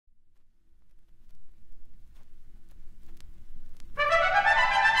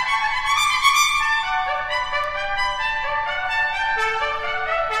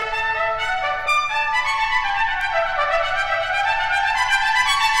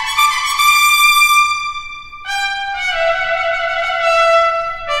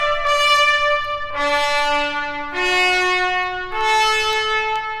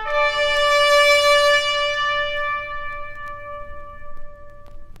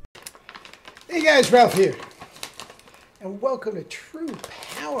Hey guys, Ralph here, and welcome to True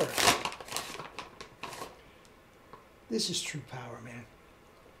Power. This is True Power, man.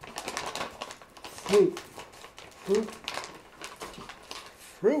 Fruit, fruit,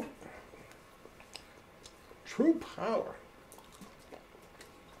 fruit. True Power.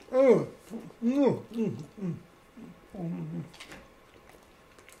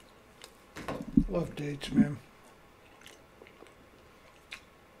 Love dates, man.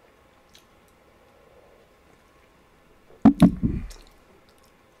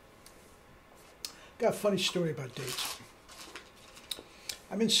 Got a funny story about dates.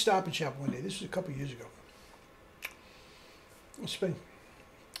 I'm in Stop and Shop one day. This was a couple years ago. I spent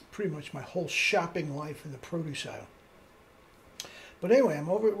pretty much my whole shopping life in the produce aisle. But anyway, I'm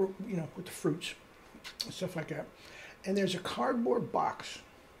over, with the fruits and stuff like that. And there's a cardboard box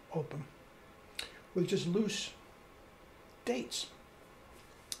open with just loose dates.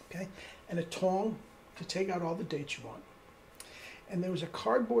 Okay? And a tong to take out all the dates you want. And there was a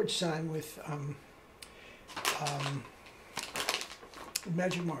cardboard sign with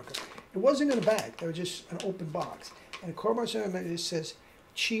magic marker. It wasn't in a bag. They were just an open box. And a cardboard sign that says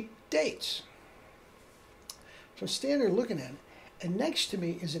cheap dates. So I'm standing there looking at it. And next to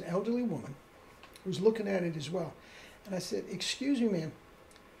me is an elderly woman who's looking at it as well. And I said, "Excuse me, ma'am,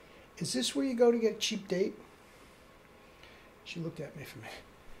 is this where you go to get a cheap date?" She looked at me for me.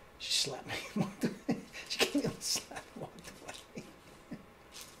 She slapped me. She gave me a slap and walked away.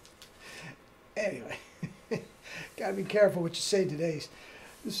 Anyway, gotta be careful what you say today.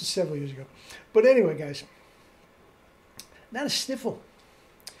 This was several years ago. But anyway, guys, not a sniffle.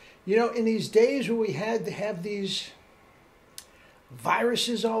 You know, in these days where we had to have these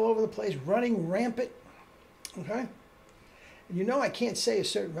viruses all over the place running rampant, okay? And you know I can't say a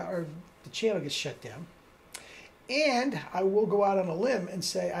certain, or the channel gets shut down. And I will go out on a limb and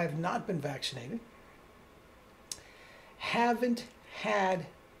say I have not been vaccinated. Haven't had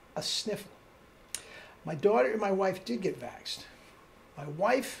a sniffle. My daughter and my wife did get vaxxed. My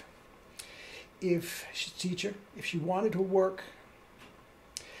wife, if she's a teacher, if she wanted to work,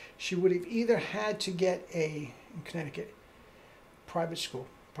 she would have either had to get in Connecticut, private school,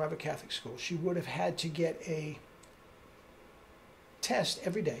 private Catholic school. She would have had to get a test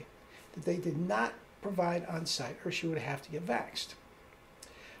every day that they did not provide on site, or she would have to get vaxxed.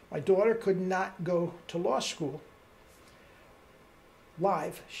 My daughter could not go to law school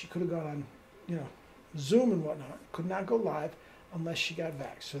live. She could have gone on, Zoom and whatnot. Could not go live unless she got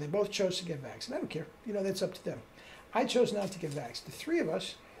vaxxed. So they both chose to get vaxxed. And I don't care. That's up to them. I chose not to get vaxxed. The three of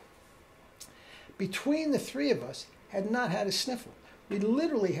us, between the three of us, had not had a sniffle. We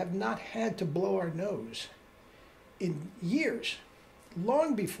literally have not had to blow our nose in years,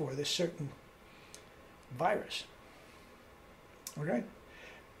 long before this certain virus. Okay?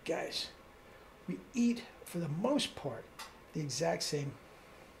 Guys, we eat, for the most part, the exact same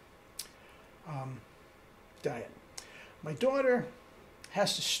diet. My daughter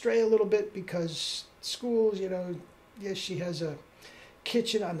has to stray a little bit because schools, yes, she has a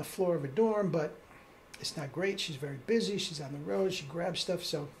kitchen on the floor of a dorm, but it's not great. She's very busy. She's on the road. She grabs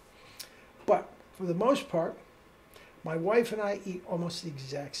stuff. But for the most part, my wife and I eat almost the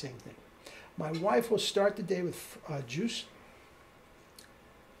exact same thing. My wife will start the day with juice.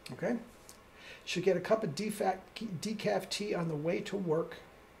 Okay? She'll get a cup of decaf tea on the way to work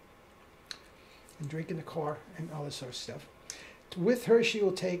and drink in the car and all this sort of stuff. With her, she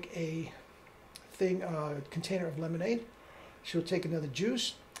will take a container of lemonade. She'll take another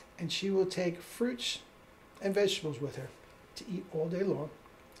juice, and she will take fruits and vegetables with her to eat all day long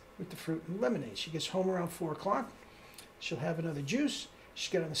with the fruit and lemonade. She gets home around 4 o'clock. She'll have another juice.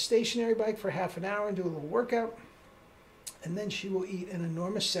 She'll get on the stationary bike for half an hour and do a little workout. And then she will eat an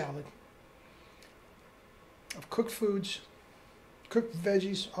enormous salad of cooked foods, cooked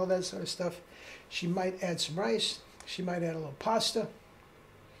veggies, all that sort of stuff. She might add some rice. She might add a little pasta.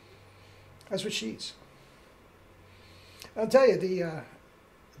 That's what she eats. I'll tell you,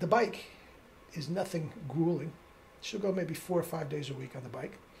 the bike is nothing grueling. She'll go maybe 4 or 5 days a week on the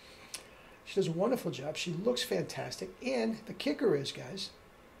bike. She does a wonderful job. She looks fantastic. And the kicker is, guys,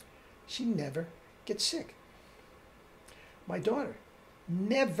 she never gets sick. My daughter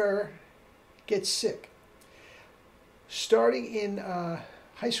never gets sick. Starting in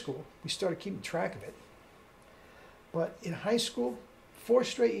high school, we started keeping track of it. But in high school, 4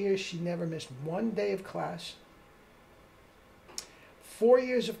 straight years, she never missed 1 day of class. 4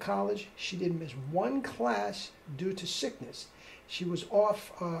 years of college, she didn't miss 1 class due to sickness. She was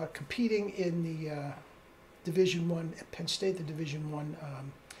off competing in the Division I at Penn State, the Division I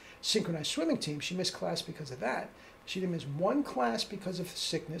synchronized swimming team. She missed class because of that. She didn't miss 1 class because of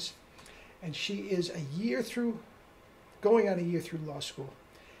sickness. And she is going on a year through law school,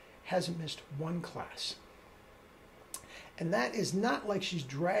 hasn't missed one class. And that is not like she's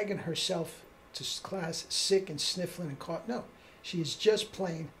dragging herself to class sick and sniffling and cough. No, she is just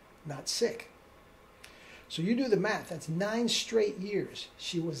plain not sick. So you do the math. That's 9 straight years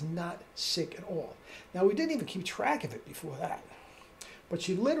she was not sick at all. Now, we didn't even keep track of it before that. But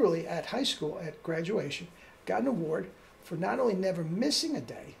she literally, at high school, at graduation, got an award for not only never missing a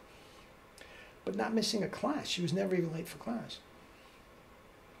day, but not missing a class. She was never even late for class.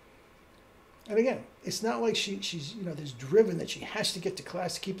 And again, it's not like she's this driven that she has to get to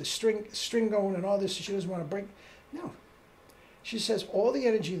class to keep the string going and all this, so she doesn't want to break. No. She just has all the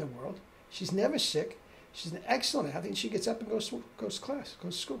energy in the world. She's never sick. She's an excellent athlete, and she gets up and goes to class,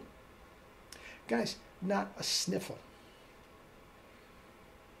 goes to school. Guys, not a sniffle.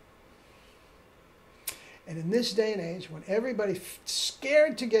 And in this day and age, when everybody's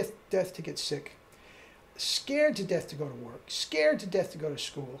scared to death to get sick, scared to death to go to work, scared to death to go to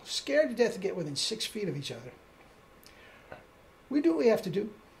school, scared to death to get within 6 feet of each other, we do what we have to do.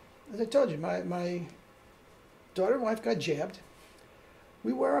 As I told you, my daughter and wife got jabbed.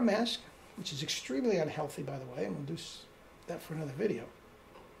 We wear a mask, which is extremely unhealthy, by the way, and we'll do that for another video.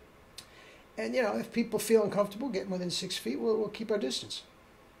 And, if people feel uncomfortable getting within 6 feet, we'll keep our distance.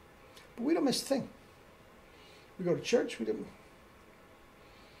 But we don't miss a thing. We go to church,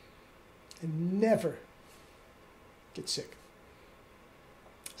 and never get sick.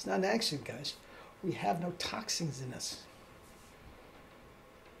 It's not an accident, guys. We have no toxins in us.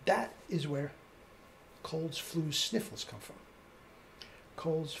 That is where colds, flus, sniffles come from.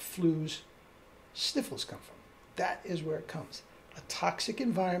 Colds, flus, sniffles come from. That is where it comes. A toxic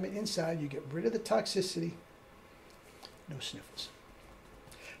environment inside, you get rid of the toxicity, no sniffles.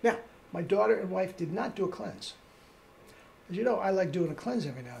 Now, my daughter and wife did not do a cleanse. As you know, I like doing a cleanse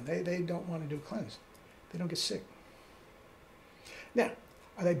every now and then. They don't want to do a cleanse. They don't get sick. Now,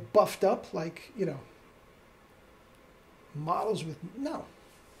 are they buffed up like, models with... No.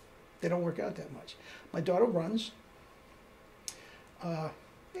 They don't work out that much. My daughter runs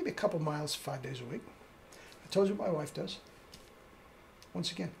maybe a couple miles 5 days a week. I told you what my wife does.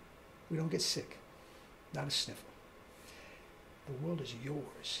 Once again, we don't get sick. Not a sniffle. The world is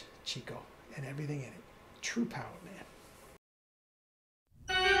yours, Chico, and everything in it. True power, man.